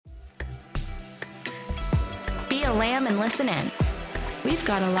the lamb and listen in. We've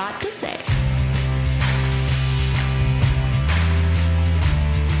got a lot to say.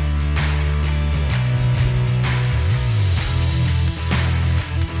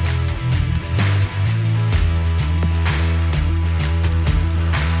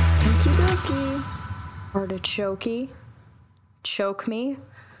 Artichokey. Choke me.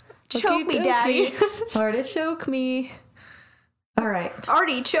 Choke me, daddy. Artichoke me. All right.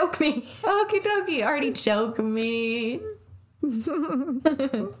 Artie, choke me. Okie dokie. Artichoke me.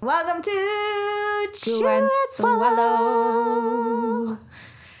 Welcome to Chew and Swallow.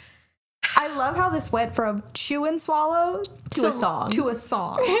 I love how this went from chew and swallow To a song. To a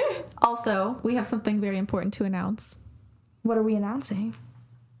song. Also, we have something very important to announce. What are we announcing?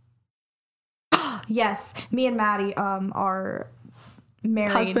 Yes, me and Maddie are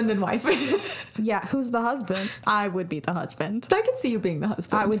married. Husband and wife. Yeah, who's the husband? I would be the husband. I can see you being the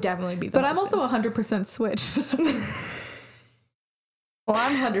husband. I would definitely be the husband. But I'm also 100% switch. Well,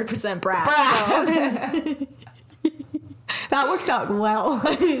 I'm 100% Brad. So. That works out well.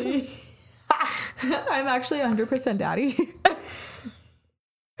 I'm actually 100% daddy.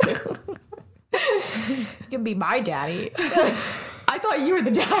 You can be my daddy. I thought you were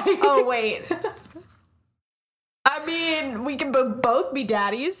the daddy. Oh, wait. I mean, we can both be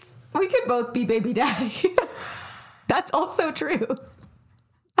daddies. We could both be baby daddies. That's also true.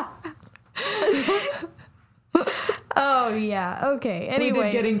 Oh, yeah. Okay. Anyway. We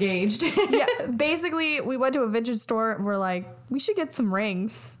did get engaged. Yeah. Basically, we went to a vintage store and we're like, we should get some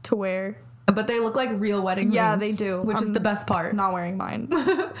rings to wear. But they look like real wedding rings. Yeah, they do. Which is the best part. Not wearing mine.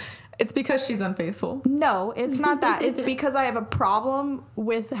 It's because she's unfaithful. No, it's not that. It's because I have a problem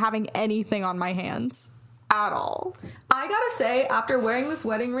with having anything on my hands. At all. I gotta say, after wearing this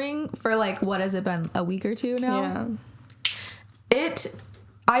wedding ring for like, what has it been, a week or two now? Yeah.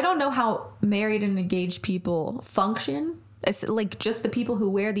 I don't know how married and engaged people function. It's like just the people who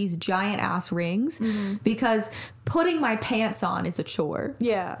wear these giant ass rings, because putting my pants on is a chore.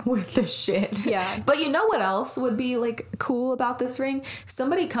 Yeah. With this shit. Yeah. But you know what else would be like cool about this ring?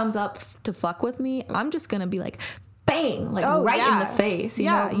 Somebody comes up to fuck with me, I'm just gonna be like, bang, like right in the face. You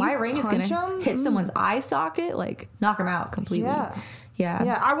know, my ring is gonna hit someone's eye socket, like knock them out completely.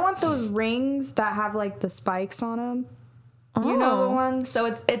 Yeah. I want those rings that have like the spikes on them. You know the ones? So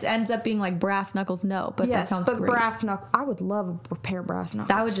it ends up being like brass knuckles. No, but that sounds great. Brass knuckles. I would love a pair of brass knuckles.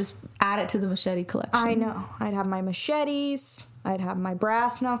 That would just add it to the machete collection. I know. I'd have my machetes. I'd have my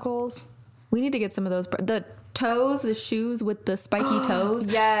brass knuckles. We need to get some of those. The toes, the shoes with the spiky toes.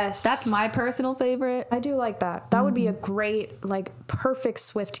 Yes. That's my personal favorite. I do like that. That would be a great, like, perfect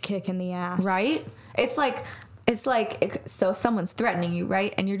swift kick in the ass. Right? It's like, so someone's threatening you,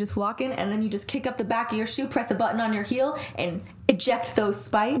 right? And you're just walking, and then you just kick up the back of your shoe, press the button on your heel, and eject those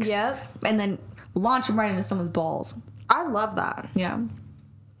spikes. Yep. And then launch them right into someone's balls. I love that. Yeah.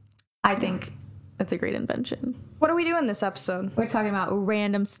 I think that's a great invention. What are we doing this episode? We're talking about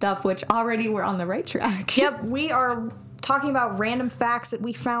random stuff, which already we're on the right track. Yep, we are talking about random facts that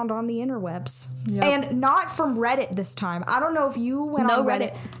we found on the interwebs. Yep. And not from Reddit this time. I don't know if you went on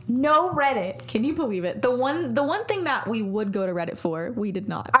Reddit. No Reddit. Can you believe it? The one thing that we would go to Reddit for, we did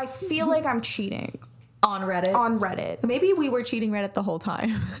not. I feel like I'm cheating. On Reddit? On Reddit. Maybe we were cheating Reddit the whole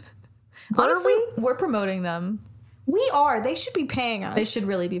time. Honestly, we're promoting them. We are. They should be paying us. They should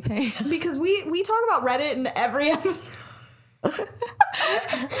really be paying us. Because we talk about Reddit in every episode.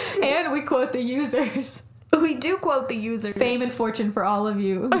 And we quote the users. We do quote the users. Fame and fortune for all of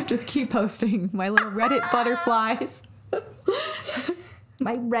you. Just keep posting my little Reddit butterflies.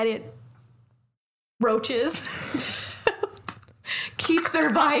 My Reddit roaches. Keep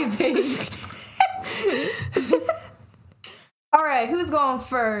surviving. All right, who's going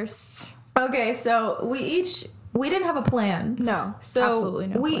first? Okay, so we didn't have a plan. No, so absolutely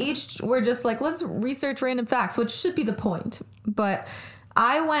no we plan. each were just like, let's research random facts, which should be the point. But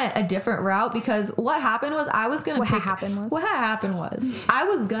I went a different route because what happened was I was gonna pick. What happened was I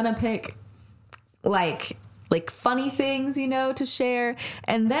was gonna pick like funny things, you know, to share.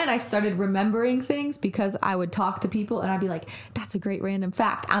 And then I started remembering things because I would talk to people and I'd be like, that's a great random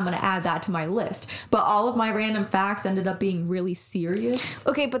fact. I'm going to add that to my list. But all of my random facts ended up being really serious.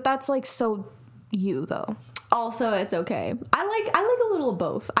 Okay, but that's like so you though. Also, it's okay. I like a little of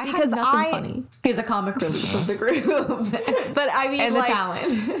both. Because have nothing funny. Here's a comic relief of the group. But I mean, and like, the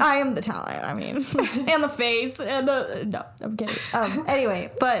talent. I am the talent. I mean, and the face and the no. I'm kidding.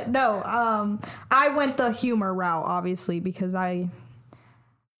 Anyway, but no. I went the humor route, obviously, because why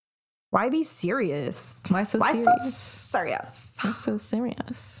be serious? Why so serious? Serious. Why so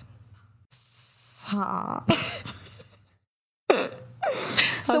serious? Stop.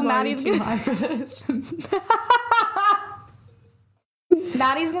 So Maddie's gonna for this.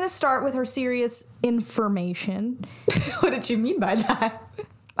 Maddie's gonna start with her serious information. What did you mean by that?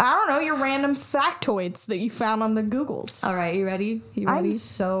 I don't know, your random factoids that you found on the Googles. All right, you ready? I'm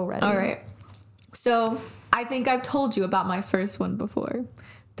so ready. All right. So I think I've told you about my first one before.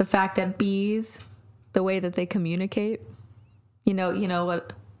 The fact that bees, the way that they communicate, you know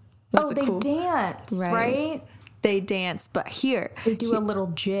what? They dance, right? They dance, but they do a little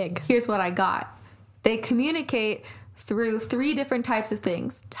jig. Here's what I got. They communicate through 3 different types of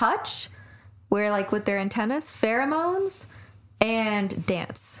things. Touch, where like with their antennas, pheromones, and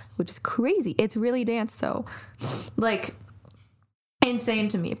dance, which is crazy. It's really dance though. Like insane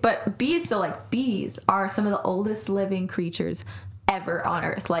to me. But bees are some of the oldest living creatures ever on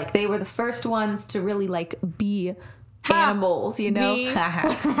Earth. Like they were the first ones to really like be animals, you know?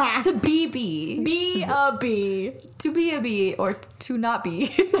 To be bee. Be a bee. To be a bee or to not be.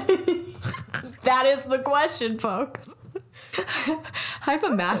 That is the question, folks. I have a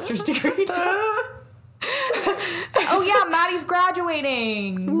master's degree now. Oh yeah, Maddie's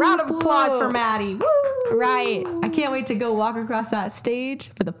graduating. Round of applause for Maddie. Woo! Right. I can't wait to go walk across that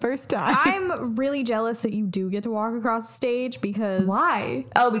stage for the first time. I'm really jealous that you do get to walk across the stage because... Why?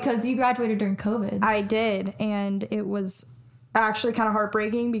 Oh, because you graduated during COVID. I did, and it was actually kind of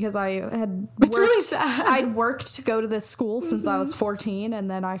heartbreaking because I had It's really sad. I'd worked to go to this school since I was 14, and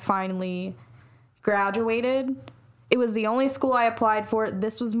then I finally graduated. It was the only school I applied for.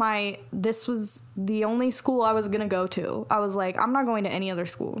 This was the only school I was going to go to. I was like, I'm not going to any other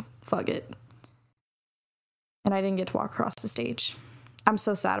school. Fuck it. And I didn't get to walk across the stage. I'm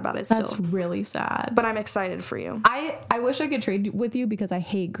so sad about it still. That's really sad. But I'm excited for you. I wish I could trade with you because I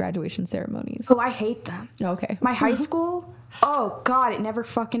hate graduation ceremonies. Oh, I hate them. Okay. My high school, oh God, it never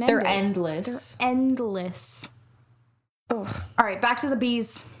fucking ended. They're endless. They're endless. Ugh. All right, back to the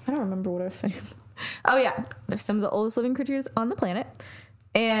bees. I don't remember what I was saying. Oh yeah, they're some of the oldest living creatures on the planet,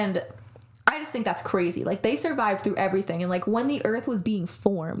 and I just think that's crazy. Like they survived through everything, and like when the Earth was being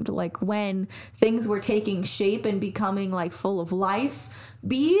formed, like when things were taking shape and becoming like full of life,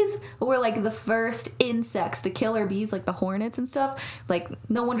 bees were like the first insects, the killer bees, like the hornets and stuff. Like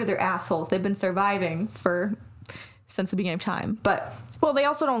no wonder they're assholes. They've been surviving since the beginning of time. But well, they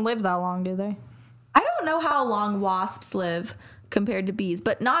also don't live that long, do they? I don't know how long wasps live compared to bees,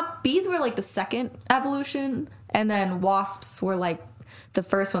 but bees were like the second evolution, and then wasps were like the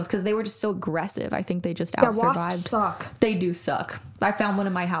first ones because they were just so aggressive. I think they just out-survived. Wasps suck. They do suck. I found one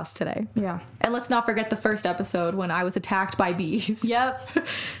in my house today. Yeah. And let's not forget the first episode when I was attacked by bees. Yep.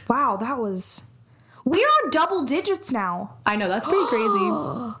 Wow, we're on double digits now. I know, that's pretty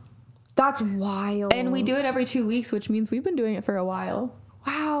crazy. That's wild. And we do it every 2 weeks, which means we've been doing it for a while.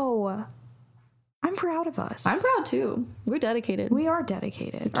 Wow. I'm proud of us. I'm proud too. We're dedicated. We are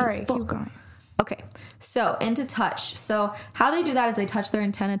dedicated. All right, keep going. Okay, so into touch. So how they do that is they touch their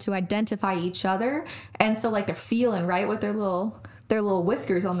antenna to identify each other, and so like they're feeling right with their little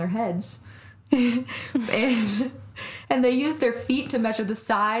whiskers on their heads, and they use their feet to measure the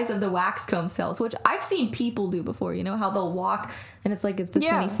size of the wax comb cells, which I've seen people do before. You know how they'll walk and it's like it's this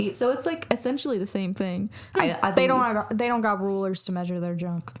many feet, so it's like essentially the same thing. They don't got rulers to measure their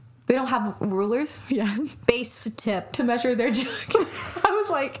junk. They don't have rulers? Yeah. Base to tip. To measure their junk. I was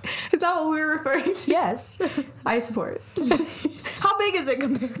like, is that what we were referring to? Yes. I support. How big is it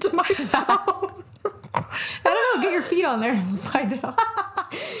compared to my phone? I don't know. Get your feet on there and we'll find out.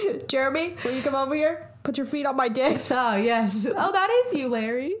 Jeremy, will you come over here? Put your feet on my dick. Oh, yes. Oh, that is you,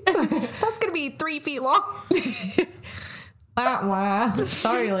 Larry. That's going to be 3 feet long. Wow.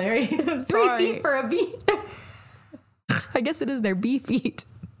 Sorry, Larry. 3 feet for a bee. I guess it is their bee feet.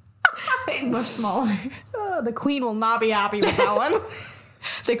 Much smaller. Oh, the queen will not be happy with that one.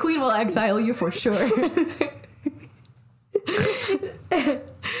 The queen will exile you for sure.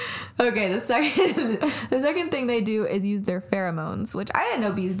 Okay, the second thing they do is use their pheromones, which I didn't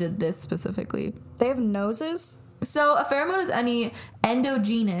know bees did this specifically. They have noses? So a pheromone is any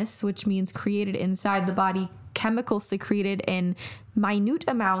endogenous, which means created inside the body, chemical secreted in minute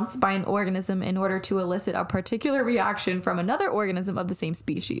amounts by an organism in order to elicit a particular reaction from another organism of the same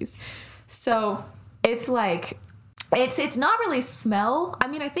species. So it's like, it's not really smell. I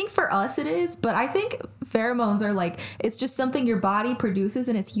mean, I think for us it is, but I think pheromones are like, it's just something your body produces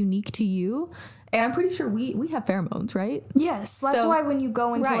and it's unique to you. And I'm pretty sure we have pheromones, right? Yes. That's why when you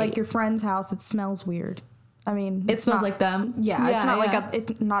go into like your friend's house, it smells weird. I mean, it smells like them. Yeah, it's not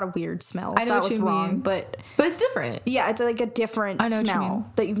it's not a weird smell. I know that what was you wrong, mean. but it's different. Yeah, it's like a different smell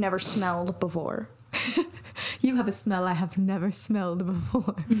that you've never smelled before. You have a smell I have never smelled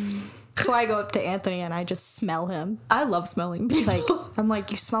before. So I go up to Anthony and I just smell him. I love smelling people. Like, I'm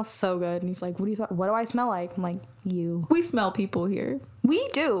like, you smell so good. And he's like, what do I smell like? I'm like, you. We smell people here. We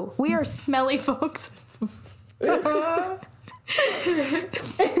do. We are smelly folks.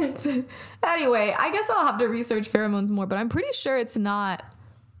 Anyway, I guess I'll have to research pheromones more, but I'm pretty sure it's not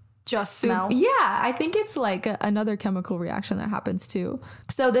just smell. Yeah, I think it's like another chemical reaction that happens too.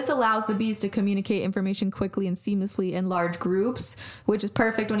 So this allows the bees to communicate information quickly and seamlessly in large groups, which is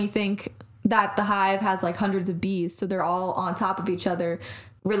perfect when you think that the hive has like hundreds of bees, so they're all on top of each other,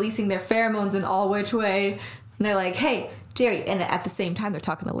 releasing their pheromones in all which way. And they're like, hey, Jerry, and at the same time they're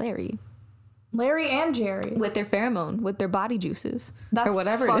talking to Larry and Jerry with their pheromone, with their body juices. That's or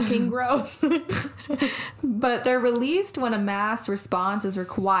whatever fucking gross. But they're released when a mass response is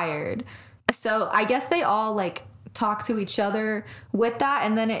required. So I guess they all like talk to each other with that,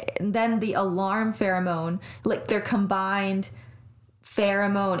 and then the alarm pheromone, like their combined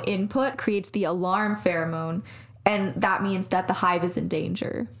pheromone input creates the alarm pheromone, and that means that the hive is in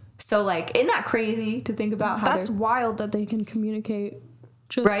danger. So like, isn't that crazy to think about how that's wild that they can communicate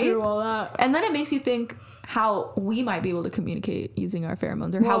just through all that. And then it makes you think how we might be able to communicate using our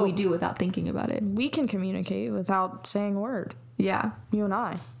pheromones, or how we do without thinking about it. We can communicate without saying a word. Yeah. You and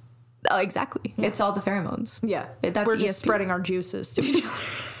I. Oh, exactly. Yeah. It's all the pheromones. Yeah. That's We're just spreading our juices to each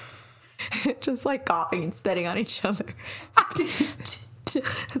other. Just like coughing and spitting on each other.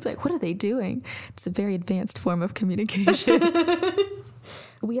 It's like, what are they doing? It's a very advanced form of communication.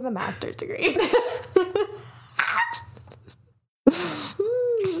 We have a master's degree.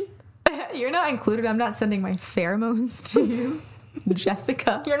 You're not included. I'm not sending my pheromones to you,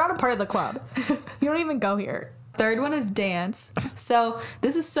 Jessica. You're not a part of the club. You don't even go here. Third one is dance. So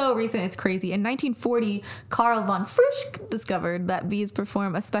this is so recent, it's crazy. In 1940, Karl von Frisch discovered that bees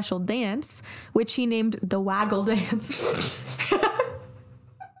perform a special dance, which he named the waggle dance.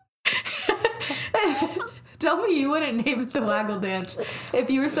 Tell me you wouldn't name it the waggle dance if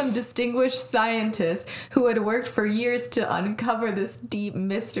you were some distinguished scientist who had worked for years to uncover this deep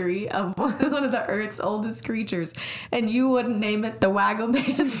mystery of one of the Earth's oldest creatures, and you wouldn't name it the waggle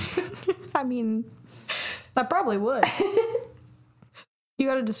dance. I mean, I probably would. You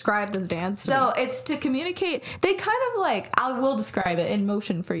gotta describe this dance. So it's to communicate. They kind of like, I will describe it in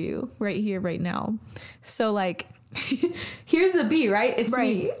motion for you right here, right now. So like, here's the bee, right? It's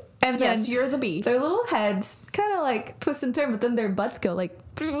me. And yes, you're the bee. Their little heads kind of like twist and turn, but then their butts go like,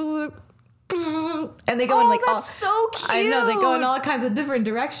 and they go in like that's so cute. I know, they go in all kinds of different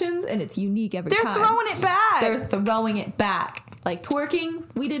directions, and it's unique every time. They're throwing it back. They're throwing it back, like twerking.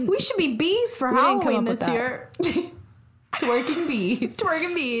 We should be bees for Halloween this year. Twerking bees.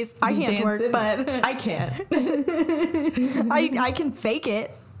 Twerking bees. I can't twerk, but I can't. I can fake it.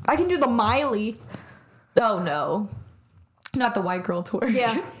 I can do the Miley. Oh no. Not the white girl twerk.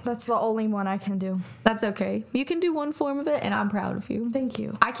 Yeah, that's the only one I can do. That's okay. You can do one form of it, and I'm proud of you. Thank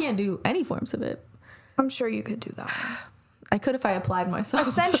you. I can't do any forms of it. I'm sure you could do that. I could if I applied myself.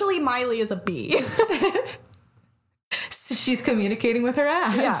 Essentially, Miley is a bee. She's communicating with her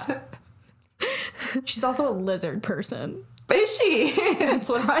ass. Yeah. She's also a lizard person. Is she? That's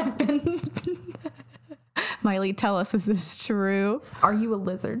what I've been. Miley, tell us, is this true? Are you a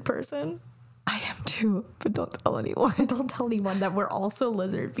lizard person? I am too, but don't tell anyone. Don't tell anyone that we're also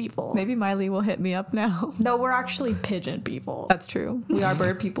lizard people. Maybe Miley will hit me up now. No, we're actually pigeon people. That's true. We are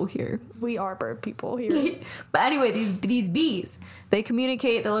bird people here. We are bird people here. But anyway, these bees, they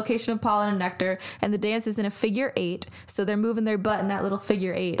communicate the location of pollen and nectar, and the dance is in a figure 8, so they're moving their butt in that little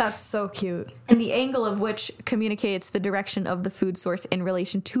figure 8. That's so cute. And the angle of which communicates the direction of the food source in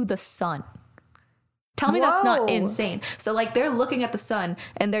relation to the sun. Tell me that's not insane. So, like, they're looking at the sun,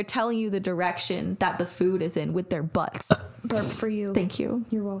 and they're telling you the direction that the food is in with their butts. Burp for you. Thank you.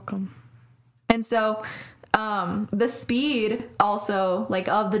 You're welcome. And so, the speed also, like,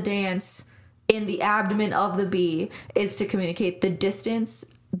 of the dance in the abdomen of the bee is to communicate the distance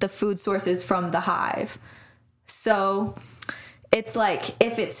the food source is from the hive. So it's like,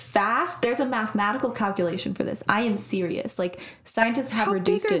 if it's fast, there's a mathematical calculation for this. I am serious. Like, scientists have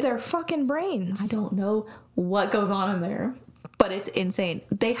reduced it. How big are their fucking brains? I don't know what goes on in there, but it's insane.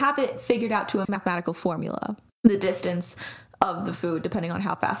 They have it figured out to a mathematical formula. The distance of the food, depending on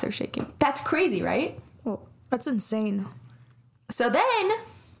how fast they're shaking. That's crazy, right? Oh, that's insane. So then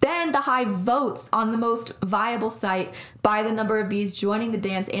Then the hive votes on the most viable site by the number of bees joining the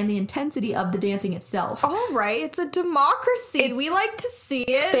dance and the intensity of the dancing itself. All right, it's a democracy. We like to see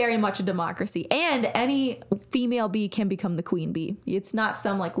it. Very much a democracy. And any female bee can become the queen bee. It's not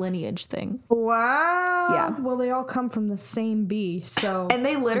some like lineage thing. Wow. Yeah. Well, they all come from the same bee, so and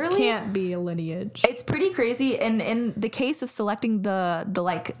they literally can't be a lineage. It's pretty crazy. And in the case of selecting the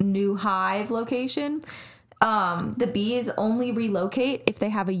like new hive location, the bees only relocate if they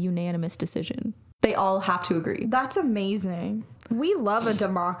have a unanimous decision. They all have to agree. That's amazing. We love a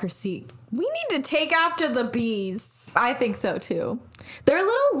democracy. We need to take after the bees. I think so too. They're a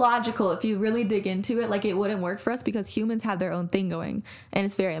little logical if you really dig into it. Like, it wouldn't work for us because humans have their own thing going, and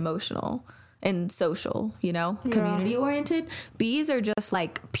it's very emotional and social, you know, community oriented. Bees are just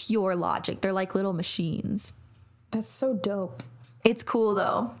like pure logic. They're like little machines. That's so dope. It's cool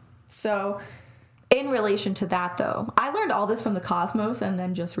though. So in relation to that though, I learned all this from the Cosmos and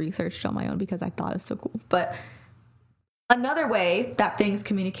then just researched on my own because I thought it was so cool. But another way that things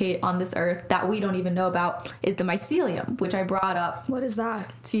communicate on this earth that we don't even know about is the mycelium, which I brought up. What is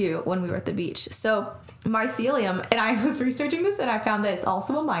that? To you when we were at the beach. So mycelium, and I was researching this and I found that it's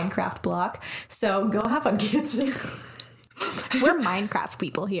also a Minecraft block. So go have fun, kids. We're Minecraft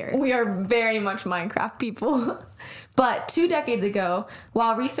people here. We are very much Minecraft people. But 2 decades ago,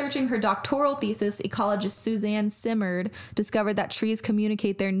 while researching her doctoral thesis, ecologist Suzanne Simard discovered that trees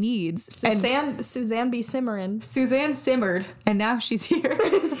communicate their needs. Suzanne B. Simard. Suzanne Simard, and now she's here.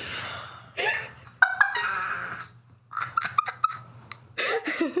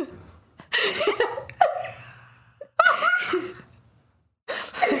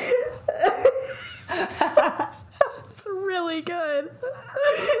 It's really good.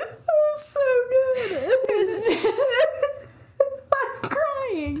 It's so good. I'm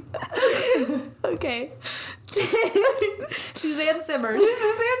crying. Okay. Suzanne Simard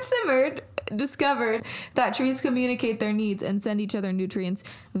discovered that trees communicate their needs and send each other nutrients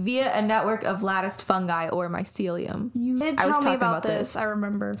via a network of latticed fungi or mycelium. You did tell me about this. I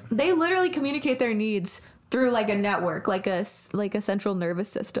remember. They literally communicate their needs through like a network, like a central nervous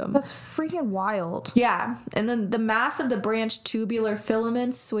system. That's freaking wild. Yeah. And then the mass of the branched tubular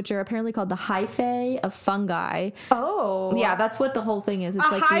filaments, which are apparently called the hyphae of fungi. Oh. Yeah, that's what the whole thing is. It's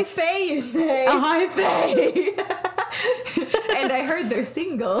a hyphae, you say? A hyphae. And I heard they're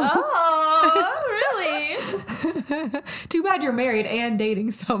single. Oh, really? Too bad you're married and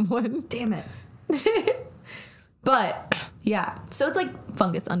dating someone. Damn it. But, yeah. So it's like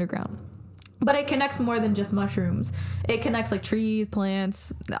fungus underground. But it connects more than just mushrooms. It connects like trees,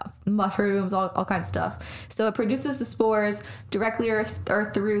 plants, mushrooms, all kinds of stuff. So it produces the spores directly or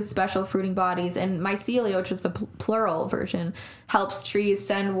through special fruiting bodies. And mycelia, which is the plural version, helps trees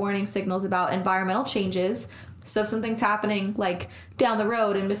send warning signals about environmental changes. So if something's happening like down the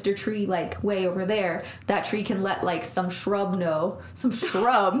road and Mr. Tree like way over there, that tree can let like some shrub know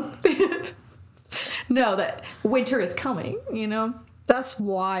that winter is coming, you know? That's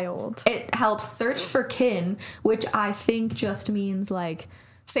wild. It helps search for kin, which I think just means like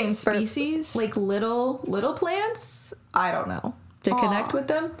same species, like little plants. I don't know, to connect with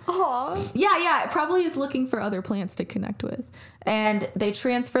them. Aww. Yeah. It probably is looking for other plants to connect with, and they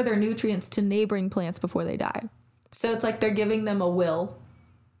transfer their nutrients to neighboring plants before they die. So it's like they're giving them a will.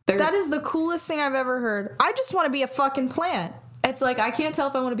 That is the coolest thing I've ever heard. I just want to be a fucking plant. It's like I can't tell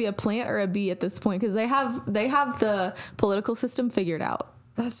if I want to be a plant or a bee at this point because they have the political system figured out.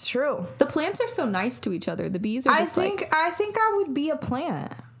 That's true. The plants are so nice to each other. The bees are just I think I would be a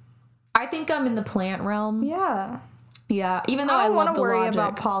plant. I think I'm in the plant realm. Yeah. Yeah, even though I don't want to worry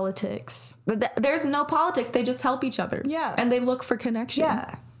about politics. But there's no politics. They just help each other. Yeah. And they look for connection.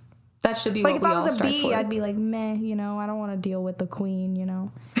 Yeah. That should be like what we all strive for. Like if I was a bee, I'd be like, meh, you know, I don't want to deal with the queen, you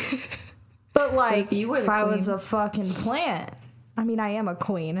know. But like, but if I was a fucking plant. I mean, I am a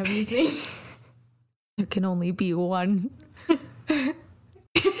queen. Have you seen? There can only be one.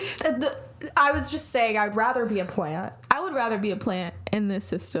 I was just saying, I'd rather be a plant. I would rather be a plant in this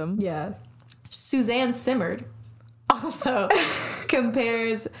system. Yeah. Suzanne Simard also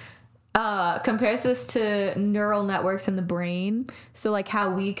compares this to neural networks in the brain. So like how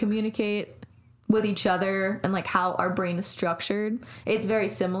we communicate with each other and like how our brain is structured, it's very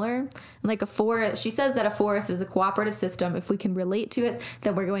similar. And like a forest, she says that a forest is a cooperative system. If we can relate to it,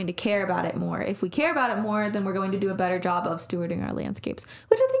 then we're going to care about it more. If we care about it more, then we're going to do a better job of stewarding our landscapes,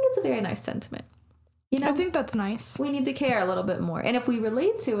 which I think is a very nice sentiment. You know, I think that's nice. We need to care a little bit more. And if we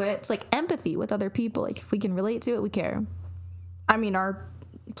relate to it, it's like empathy with other people. Like if we can relate to it, we care. I mean, our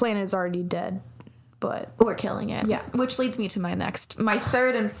planet is already dead, but we're killing it. Yeah. Which leads me to my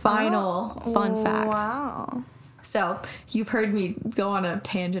third and final fun fact. Wow. So you've heard me go on a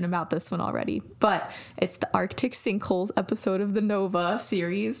tangent about this one already, but it's the Arctic Sinkholes episode of the Nova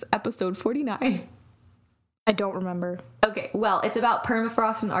series, episode 49. I don't remember. Okay, well, it's about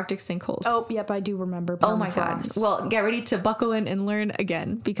permafrost and Arctic sinkholes. Oh, yep, I do remember permafrost. Oh my god. Well, get ready to buckle in and learn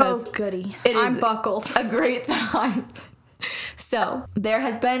again, because goody. I'm buckled. A great time. So, there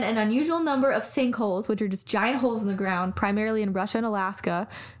has been an unusual number of sinkholes, which are just giant holes in the ground, primarily in Russia and Alaska,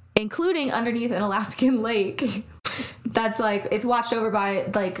 including underneath an Alaskan lake. That's like, it's watched over by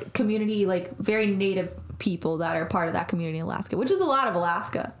like community, like very native people that are part of that community in Alaska, which is a lot of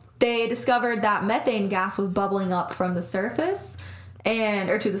Alaska. They discovered that methane gas was bubbling up from the surface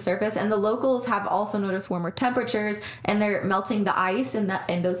or to the surface, and the locals have also noticed warmer temperatures, and they're melting the ice in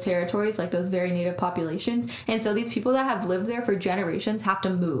those territories, like those very native populations. And so these people that have lived there for generations have to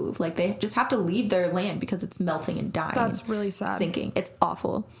move. Like, they just have to leave their land because it's melting and dying. That's really sad. Sinking. It's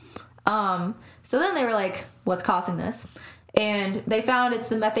awful. So then they were like, what's causing this? And they found it's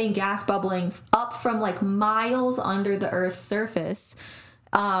the methane gas bubbling up from like miles under the Earth's surface.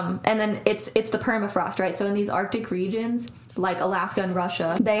 And then it's the permafrost, right? So in these Arctic regions, like Alaska and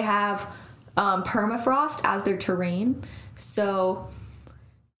Russia, they have permafrost as their terrain. So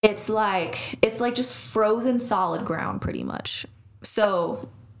it's like just frozen solid ground pretty much. So,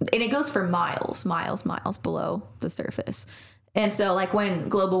 and it goes for miles below the surface. And so like when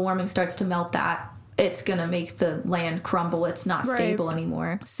global warming starts to melt that, it's going to make the land crumble. It's not stable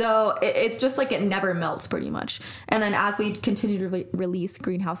anymore. So it's just like it never melts pretty much. And then as we continue to release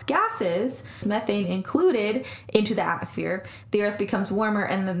greenhouse gases, methane included, into the atmosphere, the Earth becomes warmer,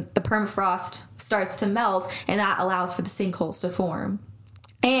 and then the permafrost starts to melt, and that allows for the sinkholes to form.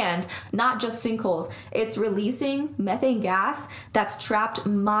 And not just sinkholes, it's releasing methane gas that's trapped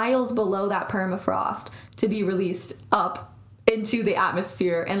miles below that permafrost to be released up into the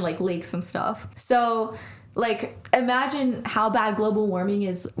atmosphere and like lakes and stuff. So like imagine how bad global warming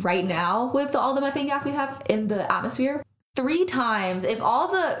is right now with all the methane gas we have in the atmosphere. 3 times, if all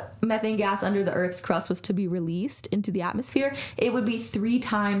the methane gas under the Earth's crust was to be released into the atmosphere, it would be 3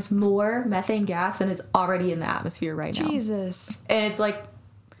 times more methane gas than is already in the atmosphere right now. Jesus. And it's like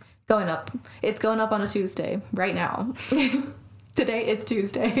going up. It's going up on a Tuesday right now. Today is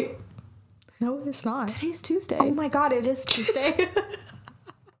Tuesday. No, it's not. Today's Tuesday. Oh my god, it is Tuesday.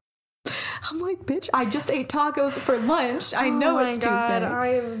 I'm like, bitch, I just ate tacos for lunch. I know it's Tuesday.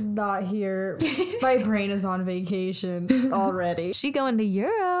 I am not here. My brain is on vacation already. She going to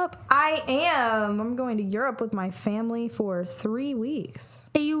Europe. I am. I'm going to Europe with my family for 3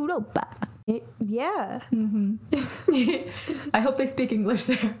 weeks. Europa. Yeah. Mm-hmm. I hope they speak English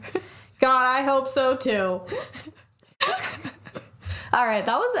there. God, I hope so too. All right,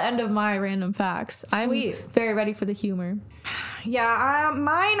 that was the end of my random facts. Sweet. I'm very ready for the humor. Yeah,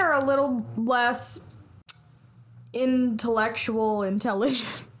 mine are a little less intelligent.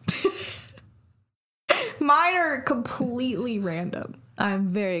 Mine are completely random. I'm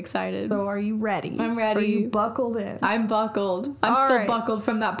very excited. So are you ready? I'm ready. Are you buckled in? I'm buckled. I'm still buckled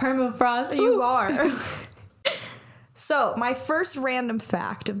from that permafrost. You are. So, my first random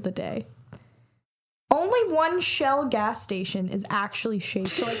fact of the day. Only one Shell gas station is actually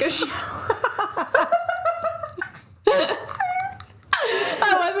shaped like a shell.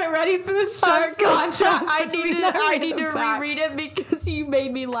 I wasn't ready for the stark contrast. I need to reread it because you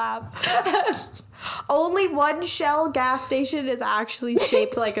made me laugh. Only one Shell gas station is actually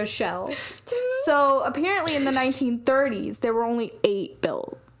shaped like a shell. So apparently in the 1930s, there were only 8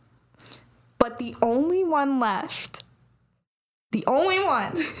 built. But the only one left,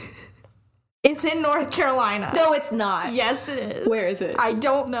 it's in North Carolina. No, it's not. Yes, it is. Where is it? I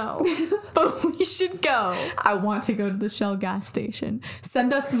don't know. But we should go. I want to go to the Shell gas station.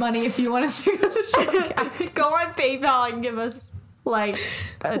 Send us money if you want us to go to the Shell gas station. Go on PayPal and give us, like,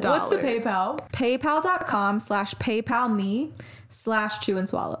 $1. What's the PayPal? PayPal.com/PayPalMe/chew and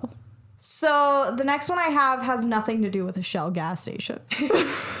swallow. So the next one I have has nothing to do with a Shell gas station.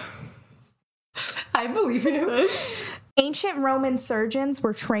 I believe you. Ancient Roman surgeons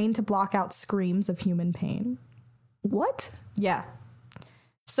were trained to block out screams of human pain. What? Yeah.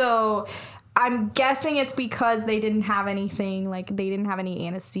 So I'm guessing it's because they didn't have anything, like they didn't have any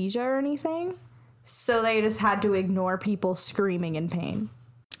anesthesia or anything. So they just had to ignore people screaming in pain.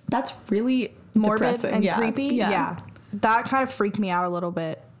 That's really morbid depressing. And creepy. Yeah. That kind of freaked me out a little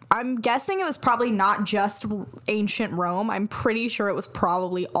bit. I'm guessing it was probably not just ancient Rome. I'm pretty sure it was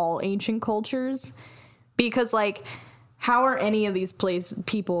probably all ancient cultures. Because, like, how are any of these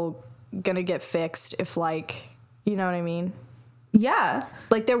people gonna get fixed if, like, you know what I mean? Yeah.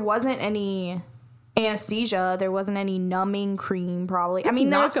 Like, there wasn't any anesthesia. There wasn't any numbing cream, probably. I mean,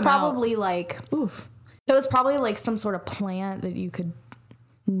 there was probably, like... Oof. It was probably like some sort of plant that you could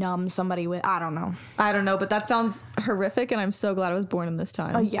numb somebody with. I don't know, but that sounds horrific, and I'm so glad I was born in this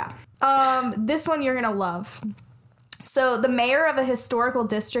time. Oh, yeah. This one you're gonna love. So the mayor of a historical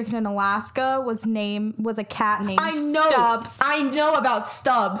district in Alaska was a cat named Stubbs. I know about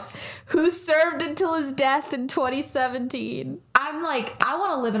Stubbs, who served until his death in 2017. I'm like, I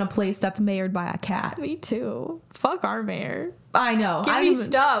want to live in a place that's mayored by a cat. Me too. Fuck our mayor. I know. Give me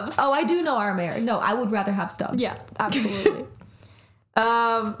Stubbs. Oh, I do know our mayor. No, I would rather have Stubbs. Yeah, absolutely.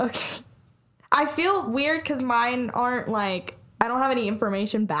 Okay. I feel weird because mine aren't like, I don't have any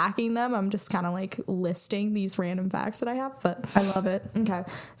information backing them. I'm just kind of like listing these random facts that I have, but I love it. Okay.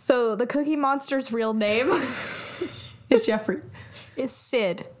 So the Cookie Monster's real name is Jeffrey. Is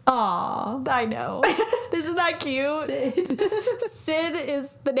Sid. Aw. I know. Isn't that cute? Sid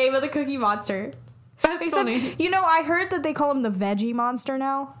is the name of the Cookie Monster. That's funny. You know, I heard that they call him the Veggie Monster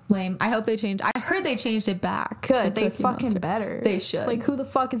now. Lame. I hope they changed. I heard they changed it back. Good. They fucking monster. Better. They should. Like, who the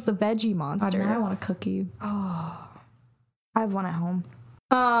fuck is the Veggie Monster? I want a cookie. Oh. I have one at home.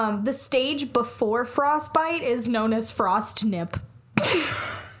 The stage before frostbite is known as frost nip.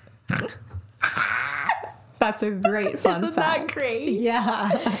 That's a great fun Isn't fact. That great?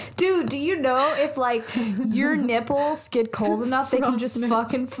 Yeah. Dude, do you know if like your nipples get cold enough, they can just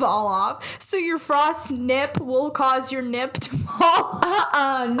fucking fall off? So your frost nip will cause your nip to fall.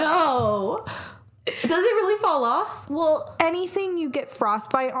 No. Does it really fall off? Well, anything you get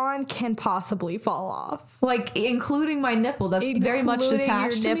frostbite on can possibly fall off. Like, including my nipple. That's very much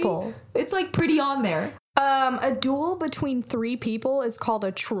detached to me. It's like pretty on there. A duel between 3 people is called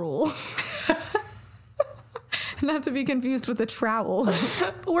a truel. Not to be confused with a trowel.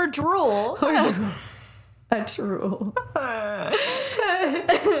 Or drool. A drool.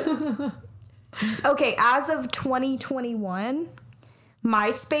 Okay, as of 2021,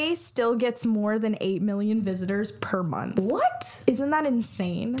 MySpace still gets more than 8 million visitors per month. What? Isn't that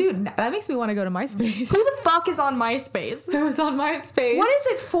insane? Dude, that makes me want to go to MySpace. Who the fuck is on MySpace? Who's on MySpace? What is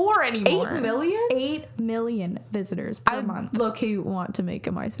it for anymore? 8 million? 8 million visitors per month. I low-key want to make a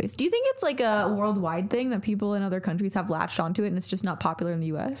MySpace. Do you think it's like a worldwide thing that people in other countries have latched onto it and it's just not popular in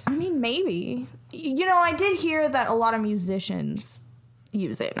the US? I mean, maybe. You know, I did hear that a lot of musicians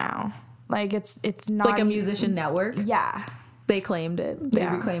use it now. Like, it's not... It's like a musician network? Yeah. They claimed it. They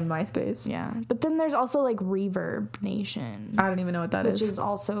reclaimed MySpace. Yeah. But then there's also like Reverb Nation. I don't even know what that is. Which is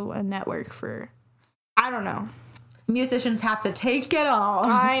also a network for, I don't know. Musicians have to take it all.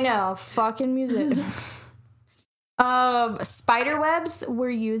 I know. Fucking music. Spider webs were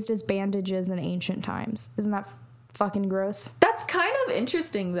used as bandages in ancient times. Isn't that fucking gross? That's kind of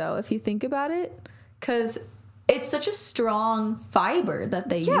interesting though, if you think about it. Because it's such a strong fiber that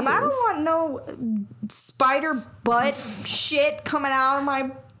they use. Yeah, but I don't want no spider butt shit coming out of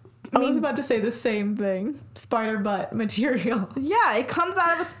my... I was about to say the same thing. Spider butt material. Yeah, it comes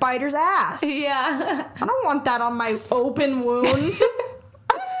out of a spider's ass. Yeah. I don't want that on my open wound.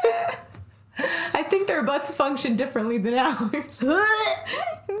 I think their butts function differently than ours. Do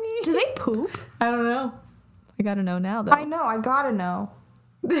they poop? I don't know. I gotta know now, though. I know, I gotta know.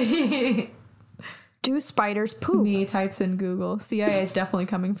 Do spiders poop? Me types in Google. CIA is definitely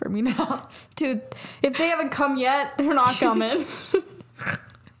coming for me now. Dude, if they haven't come yet, they're not coming.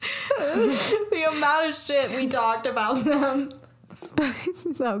 The amount of shit we talked about them.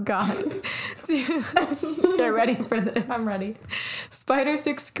 Oh, God. Get ready for this. I'm ready. Spiders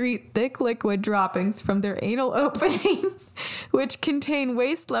excrete thick liquid droppings from their anal opening, which contain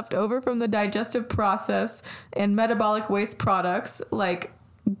waste left over from the digestive process and metabolic waste products like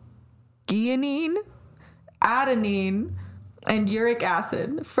guanine, adenine, and uric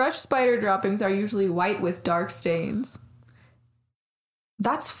acid. Fresh spider droppings are usually white with dark stains.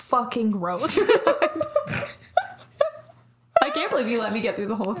 That's fucking gross. I can't believe you let me get through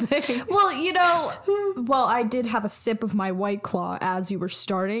the whole thing. Well, you know, I did have a sip of my White Claw as you were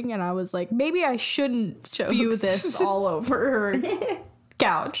starting, and I was like, maybe I shouldn't spew this all over her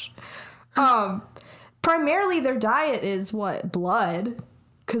couch. Primarily their diet is what? Blood.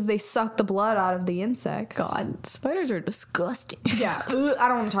 Because they suck the blood out of the insects. God, spiders are disgusting. Yeah. I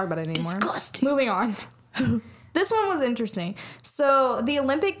don't want to talk about it anymore. Disgusting. Moving on. This one was interesting. So the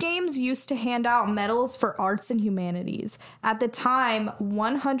Olympic Games used to hand out medals for arts and humanities. At the time,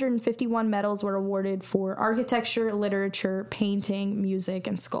 151 medals were awarded for architecture, literature, painting, music,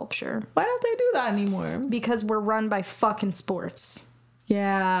 and sculpture. Why don't they do that anymore? Because we're run by fucking sports.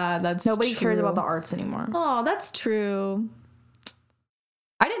 Yeah, that's Nobody true. cares about the arts anymore. Oh, that's true.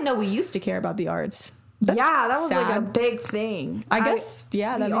 I didn't know we used to care about the arts. That's that was sad. like a big thing. I guess,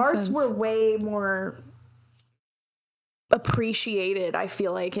 that makes sense. The arts were way more appreciated, I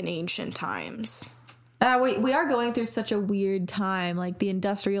feel like, in ancient times. We are going through such a weird time. Like, the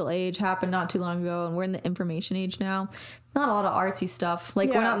industrial age happened not too long ago, and we're in the information age now. Not a lot of artsy stuff.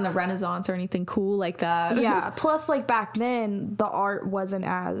 Like, we're not in the Renaissance or anything cool like that. Yeah. Plus, like, back then, the art wasn't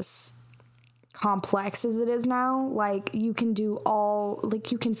as complex as it is now. Like, you can do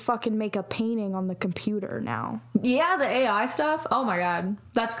you can fucking make a painting on the computer now. Yeah, the AI stuff. Oh my god.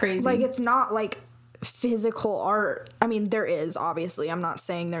 That's crazy. Like, it's not, like, physical art. I mean, there is, obviously. I'm not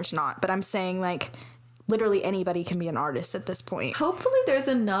saying there's not. But I'm saying, like, literally anybody can be an artist at this point. Hopefully there's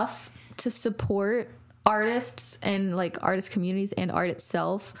enough to support artists and like artist communities and art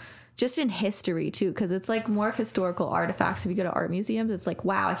itself just in history too, because it's like more of historical artifacts. If you go to art museums, it's like,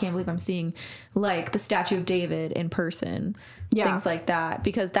 wow, I can't believe I'm seeing like the Statue of David in person. Things like that,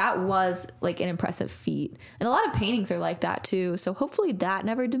 because that was like an impressive feat, and a lot of paintings are like that too, so hopefully that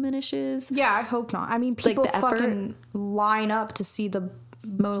never diminishes. I hope not. I mean, people like fucking line up to see the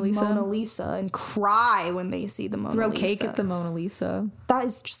Mona Lisa and cry when they see the Mona Lisa. Throw cake at the Mona Lisa. That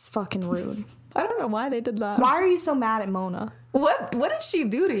is just fucking rude. I don't know why they did that. Why are you so mad at Mona? What did she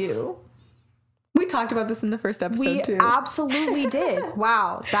do to you? We talked about this in the first episode too. We absolutely did.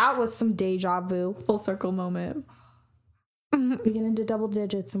 Wow, that was some deja vu. Full circle moment. We get into double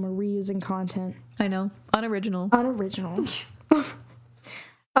digits and we're reusing content. I know. Unoriginal.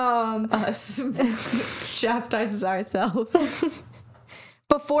 Us chastises ourselves.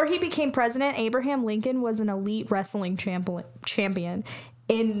 Before he became president, Abraham Lincoln was an elite wrestling champion.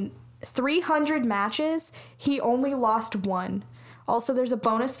 In 300 matches, he only lost one. Also, there's a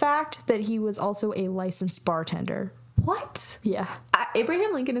bonus fact that he was also a licensed bartender. What? Yeah.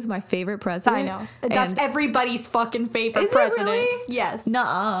 Abraham Lincoln is my favorite president. I know. That's everybody's fucking favorite president. It really? Yes.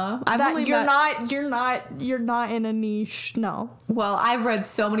 Nuh-uh. You're not in a niche. No. Well, I've read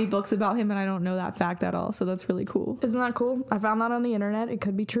so many books about him and I don't know that fact at all, so that's really cool. Isn't that cool? I found that on the internet. It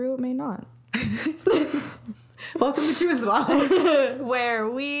could be true, it may not. Welcome to True and Swallow, where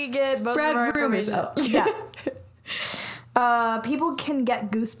we get spread most of our rumors. Yeah. People can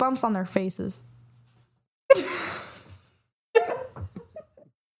get goosebumps on their faces.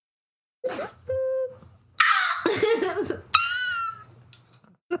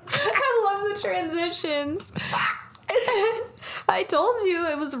 I love the transitions. I told you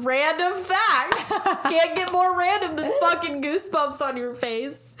it was random facts. Can't get more random than fucking goosebumps on your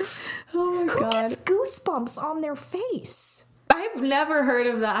face. Oh my god. Who gets goosebumps on their face? I've never heard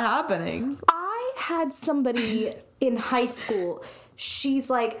of that happening. I had somebody in high school. She's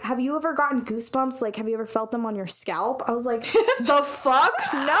like, have you ever gotten goosebumps? Like, have you ever felt them on your scalp? I was like, the fuck?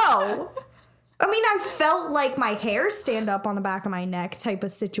 No. I mean, I felt like my hair stand up on the back of my neck type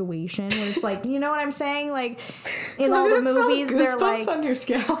of situation where it's like, you know what I'm saying? Like, in all the movies, they're like... on your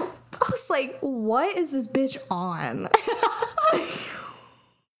scalp. I was like, what is this bitch on?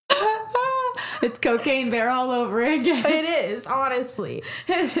 It's Cocaine Bear all over again. It is, honestly.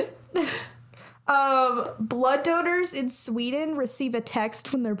 Blood donors in Sweden receive a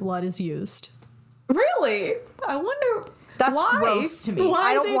text when their blood is used. Really? I wonder... That's why? Gross to me. Why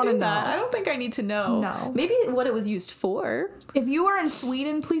I don't want to know. I don't think I need to know. No. Maybe what it was used for. If you are in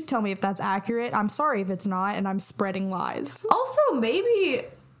Sweden, please tell me if that's accurate. I'm sorry if it's not, and I'm spreading lies. Also, maybe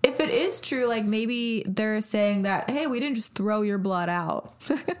if it is true, like maybe they're saying that, hey, we didn't just throw your blood out.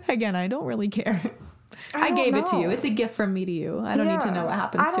 Again, I don't really care. I gave it to you. It's a gift from me to you. I don't need to know what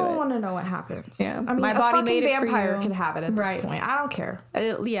happens to it. I don't want to know what happens. Yeah. I mean, my body made it for you. A vampire can have it at this point. I don't care.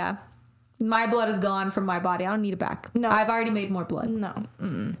 Yeah. My blood is gone from my body. I don't need it back. No. I've already made more blood. No.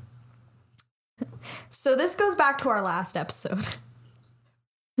 Mm-mm. So this goes back to our last episode.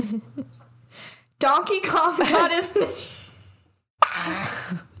 Donkey Kong got his name.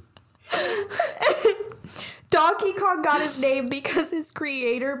 Donkey Kong got his name because his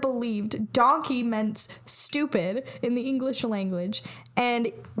creator believed donkey meant stupid in the English language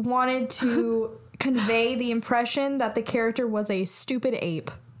and wanted to convey the impression that the character was a stupid ape.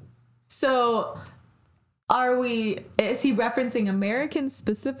 So, is he referencing Americans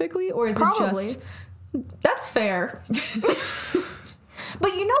specifically, or is Probably. it just... That's fair.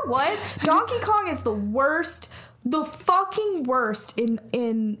 But you know what? Donkey Kong is the fucking worst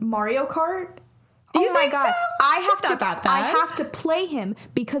in Mario Kart. Oh my god. So? I have to play him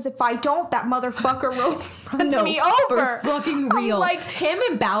because if I don't, that motherfucker runs me over. For fucking real. Like, him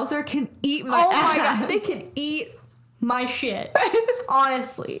and Bowser can eat my ass. Oh my god, they can eat my shit.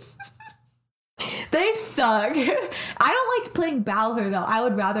 Honestly. They suck. I don't like playing Bowser, though. I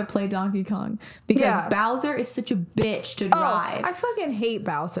would rather play Donkey Kong because Bowser is such a bitch to drive. I fucking hate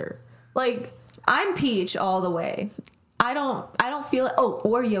Bowser. Like, I'm Peach all the way. I don't feel it. Oh,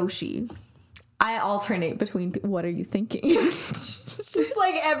 or Yoshi. I alternate between what are you thinking? It's just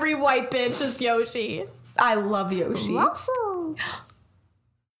like every white bitch is Yoshi. I love Yoshi. Russell.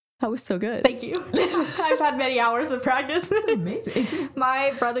 That was so good. Thank you. I've had many hours of practice. Amazing.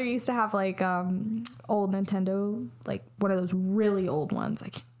 My brother used to have like old Nintendo, like one of those really old ones.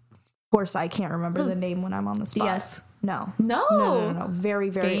 Like, of course, I can't remember the name when I'm on the spot. Yes. No. Very,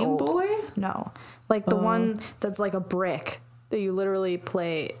 very Game old. Boy? No. Like the one that's like a brick that you literally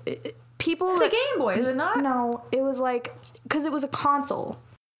play. It's a Game Boy, is it not? No, it was like, because it was a console.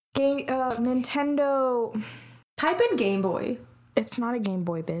 Nintendo. Type in Game Boy. It's not a Game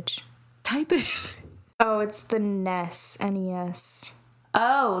Boy, bitch. Type it. Oh, it's the NES.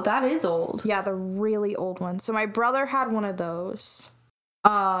 Oh, that is old. Yeah, the really old one. So my brother had one of those.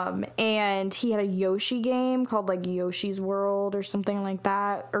 And he had a Yoshi game called like Yoshi's World or something like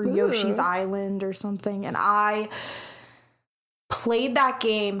that. Or Yoshi's Island or something. And I played that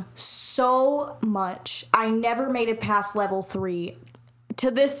game so much. I never made it past level 3. To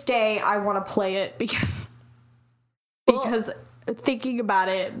this day, I want to play it because thinking about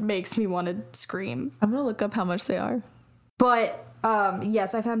it makes me want to scream. I'm gonna look up how much they are. But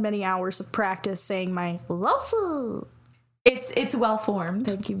yes, I've had many hours of practice saying my Losu. It's well formed.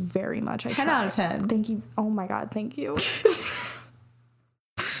 Thank you very much. 10 out of 10. Thank you. Oh my god, thank you.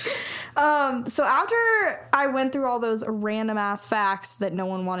 So after I went through all those random ass facts that no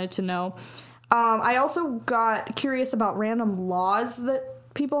one wanted to know, I also got curious about random laws that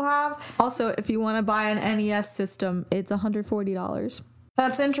people have. Also, if you want to buy an NES system, it's $140.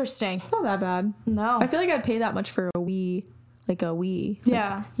 That's interesting. It's not that bad. No. I feel like I'd pay that much for a Wii. Like a Wii.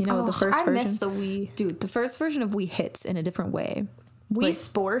 Yeah. You know, the first version. I miss the Wii. Dude, the first version of Wii hits in a different way. Wii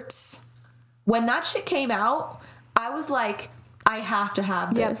Sports. When that shit came out, I was like, I have to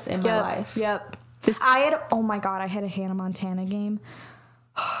have this in my life. Yep. Oh my god, I had a Hannah Montana game.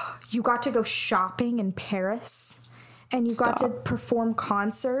 You got to go shopping in Paris. And you got to perform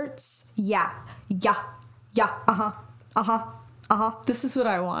concerts. Yeah. This is what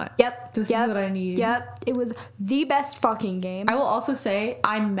I want. Yep. This is what I need. Yep. It was the best fucking game. I will also say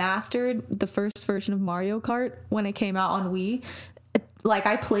I mastered the first version of Mario Kart when it came out on Wii. Like,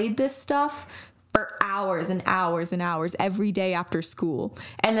 I played this stuff for hours and hours and hours every day after school.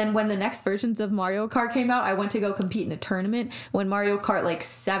 And then when the next versions of Mario Kart came out, I went to go compete in a tournament when Mario Kart like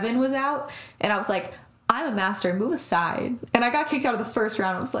 7 was out. And I was like, I'm a master, move aside. And I got kicked out of the first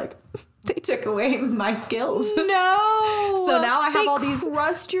round. I was like, they took away my skills. No. So now I have all these.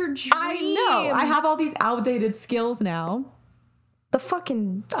 Crushed your dreams. I know. I have all these outdated skills now. The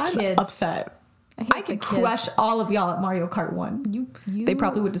fucking I'm kids. upset. I could crush all of y'all at Mario Kart 1. They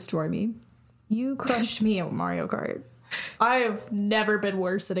probably would destroy me. You crushed me at Mario Kart. I have never been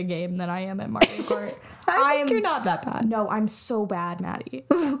worse at a game than I am at Mario Kart. I think you're not that bad. No, I'm so bad, Maddie.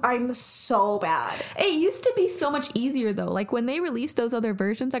 I'm so bad. It used to be so much easier, though. Like, when they released those other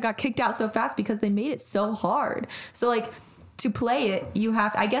versions, I got kicked out so fast because they made it so hard. So, like, to play it,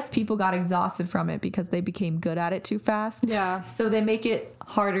 I guess people got exhausted from it because they became good at it too fast. Yeah. So they make it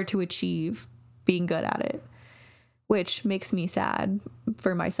harder to achieve being good at it, which makes me sad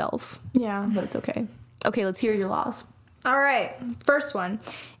for myself. Yeah. But it's okay. Okay, let's hear your laws. All right. First one.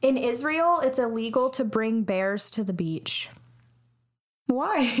 In Israel, it's illegal to bring bears to the beach.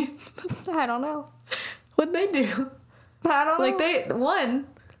 Why? I don't know. What'd they do? I don't know. Like,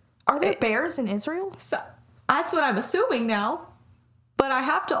 Are there bears in Israel? So, that's what I'm assuming now. But I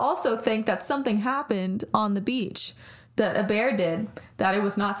have to also think that something happened on the beach that a bear did that it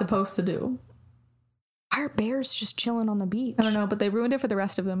was not supposed to do. Why are bears just chilling on the beach? I don't know, but they ruined it for the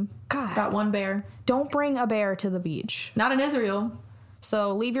rest of them. God. That one bear. Don't bring a bear to the beach. Not in Israel.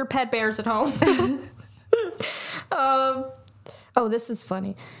 So leave your pet bears at home. Oh, this is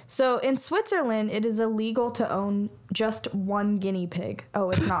funny. So in Switzerland, it is illegal to own just one guinea pig. Oh,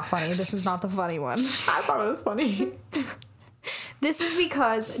 it's not funny. This is not the funny one. I thought it was funny. This is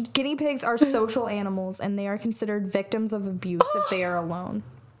because guinea pigs are social animals and they are considered victims of abuse if they are alone.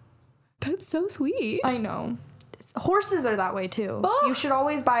 That's so sweet. I know. Horses are that way too. Oh. You should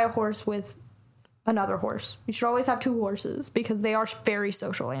always buy a horse with another horse. You should always have 2 horses because they are very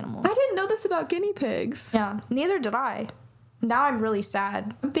social animals. I didn't know this about guinea pigs. Yeah, neither did I. Now I'm really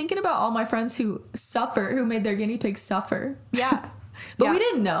sad. I'm thinking about all my friends who made their guinea pigs suffer. Yeah. But yeah. we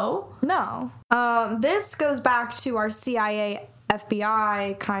didn't know. No. This goes back to our CIA,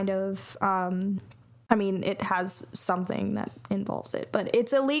 FBI kind of, I mean, it has something that involves it, but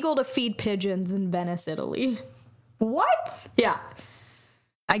it's illegal to feed pigeons in Venice, Italy. What? Yeah.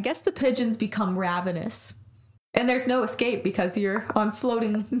 I guess the pigeons become ravenous. And there's no escape because you're on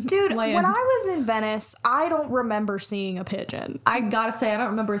floating Dude, land. when I was in Venice, I don't remember seeing a pigeon. I gotta say, I don't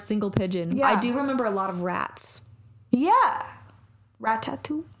remember a single pigeon. Yeah. I do remember a lot of rats. Yeah.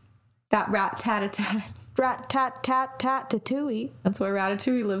 Rat-tat-too. That rat-tat-a-tat. Rat-tat-tat-tat-tatooey. That's where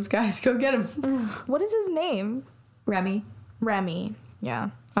Ratatouille lives, guys. Go get him. What is his name? Remy.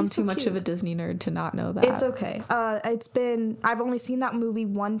 Yeah. I'm He's too so much cute. of a Disney nerd to not know that. It's okay. I've only seen that movie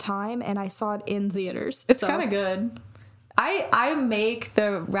one time, and I saw it in theaters. It's kind of good. I make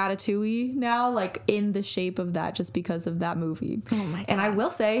the Ratatouille now, like, in the shape of that just because of that movie. Oh my God. And I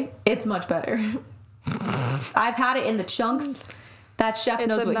will say, it's much better. I've had it in the chunks. That chef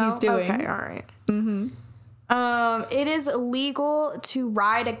knows what he's doing. Okay, all right. It is illegal to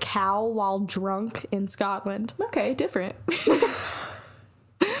ride a cow while drunk in Scotland. Okay, different.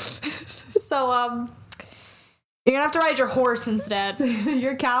 So, you're gonna have to ride your horse instead.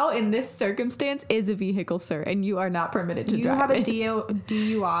 Your cow in this circumstance is a vehicle, sir, and you are not permitted to You drive have a it.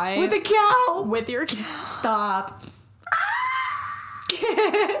 DUI With a cow. with your cow. Stop.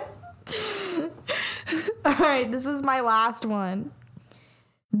 All right, this is my last one.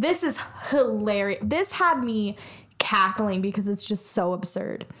 This is hilarious. This had me cackling because it's just so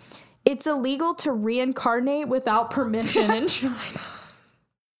absurd. It's illegal to reincarnate without permission in China.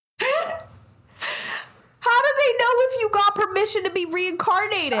 How do they know if you got permission to be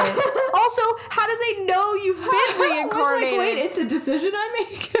reincarnated? Also, how do they know you've been reincarnated? Wait, it's a decision I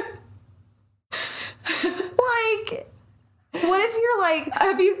make? Like, what if you're like...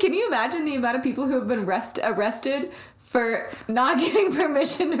 Can you imagine the amount of people who have been arrested for not getting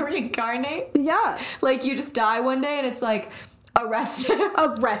permission to reincarnate? Yeah. Like, you just die one day and it's like, arrested.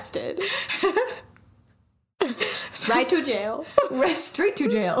 Right to jail. Straight to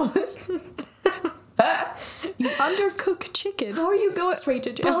jail. You undercooked chicken. How are you going straight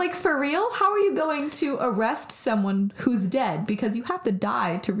to jail? But like, for real, how are you going to arrest someone who's dead? Because you have to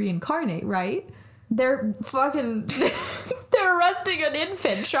die to reincarnate, right? They're fucking... They're arresting an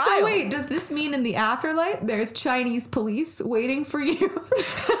infant child. So wait, does this mean in the afterlife there's Chinese police waiting for you?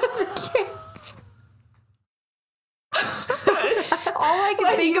 All I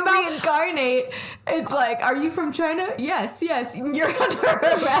can think about... reincarnate, it's like, are you from China? Yes, you're under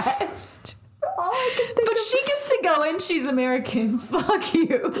arrest. All I can think But she gets to go in, she's American. Fuck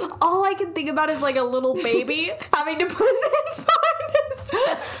you. All I can think about is like a little baby having to put his hands behind his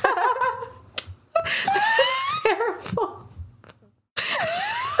head. That's terrible.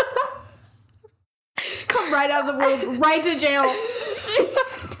 Come right out of the world, right to jail.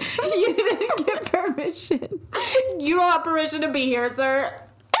 You didn't get permission. You don't have permission to be here, sir.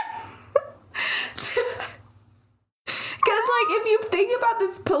 Because, like, if you think about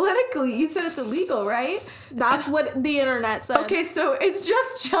this politically, you said it's illegal, right? That's what the internet said. Okay, so it's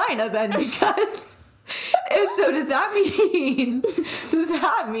just China then, because... And so does that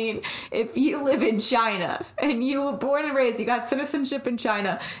mean if you live in China and you were born and raised, you got citizenship in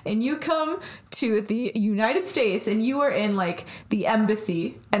China, and you come to the United States and you are in like the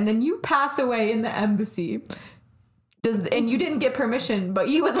embassy, and then you pass away in the embassy, and you didn't get permission, but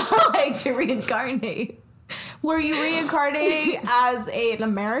you would like to reincarnate? Were you reincarnating as an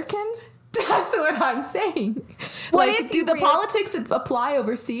American? That's what I'm saying. What Like, if do you the politics apply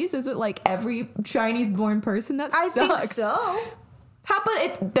overseas? Is it like every Chinese-born person? That I sucks. think so. How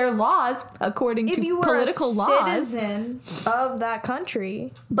about their laws according If to you were political a laws? citizen of that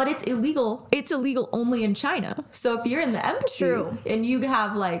country. But it's illegal. It's illegal only in China. So if you're in the embassy True. and you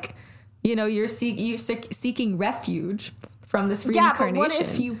have like, you know, you're seeking refuge from this Yeah, but reincarnation. what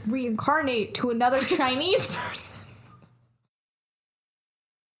if you reincarnate to another Chinese person?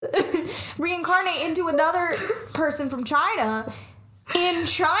 Reincarnate into another person from China in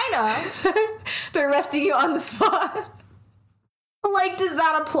China? They're arresting you on the spot. Like, does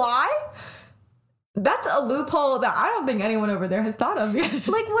that apply? That's a loophole that I don't think anyone over there has thought of yet.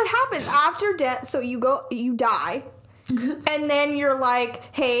 Like, what happens after death? So you die, and then you're like,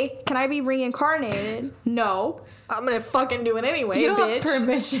 hey, can I be reincarnated? No. I'm gonna fucking do it anyway, You don't bitch. have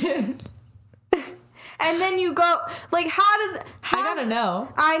permission. And then you go, like, I gotta know.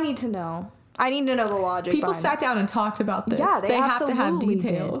 I need to know. I need to know the logic. People behind sat it. down and talked about this. Yeah, they have to have absolutely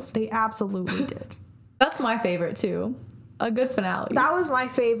details. Did. They absolutely did. That's my favorite too. A good finale. That was my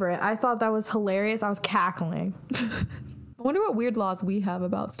favorite. I thought that was hilarious. I was cackling. I wonder what weird laws we have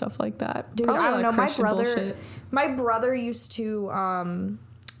about stuff like that. Dude, Probably I don't know. Christian bullshit. My brother used to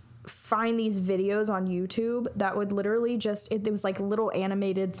find these videos on YouTube that would literally just, it was like little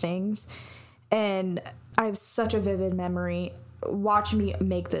animated things. And I have such a vivid memory. Watch me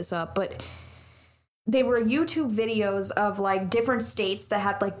make this up. But they were YouTube videos of like different states that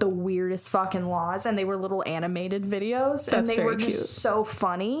had like the weirdest fucking laws, and they were little animated videos. That's and they very were just cute. so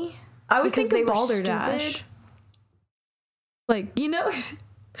funny. I was thinking were Balderdash. Like, you know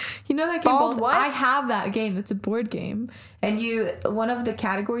that game Bald what? I have that game. It's a board game. And one of the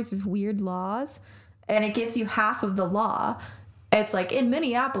categories is weird laws, and it gives you half of the law. It's like, in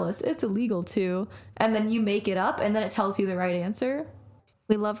Minneapolis, it's illegal too. And then you make it up, and then it tells you the right answer.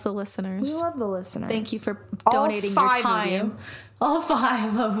 We love the listeners. We love the listeners. Thank you for donating your time. All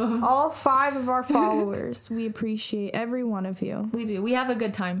 5 of them. All 5 of our followers. We appreciate every one of you. We do. We have a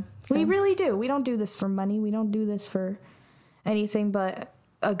good time. So. We really do. We don't do this for money. We don't do this for anything but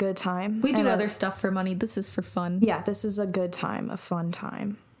a good time. We do other stuff for money. This is for fun. Yeah, this is a good time, a fun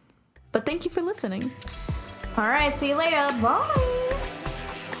time. But thank you for listening. All right, see you later. Bye.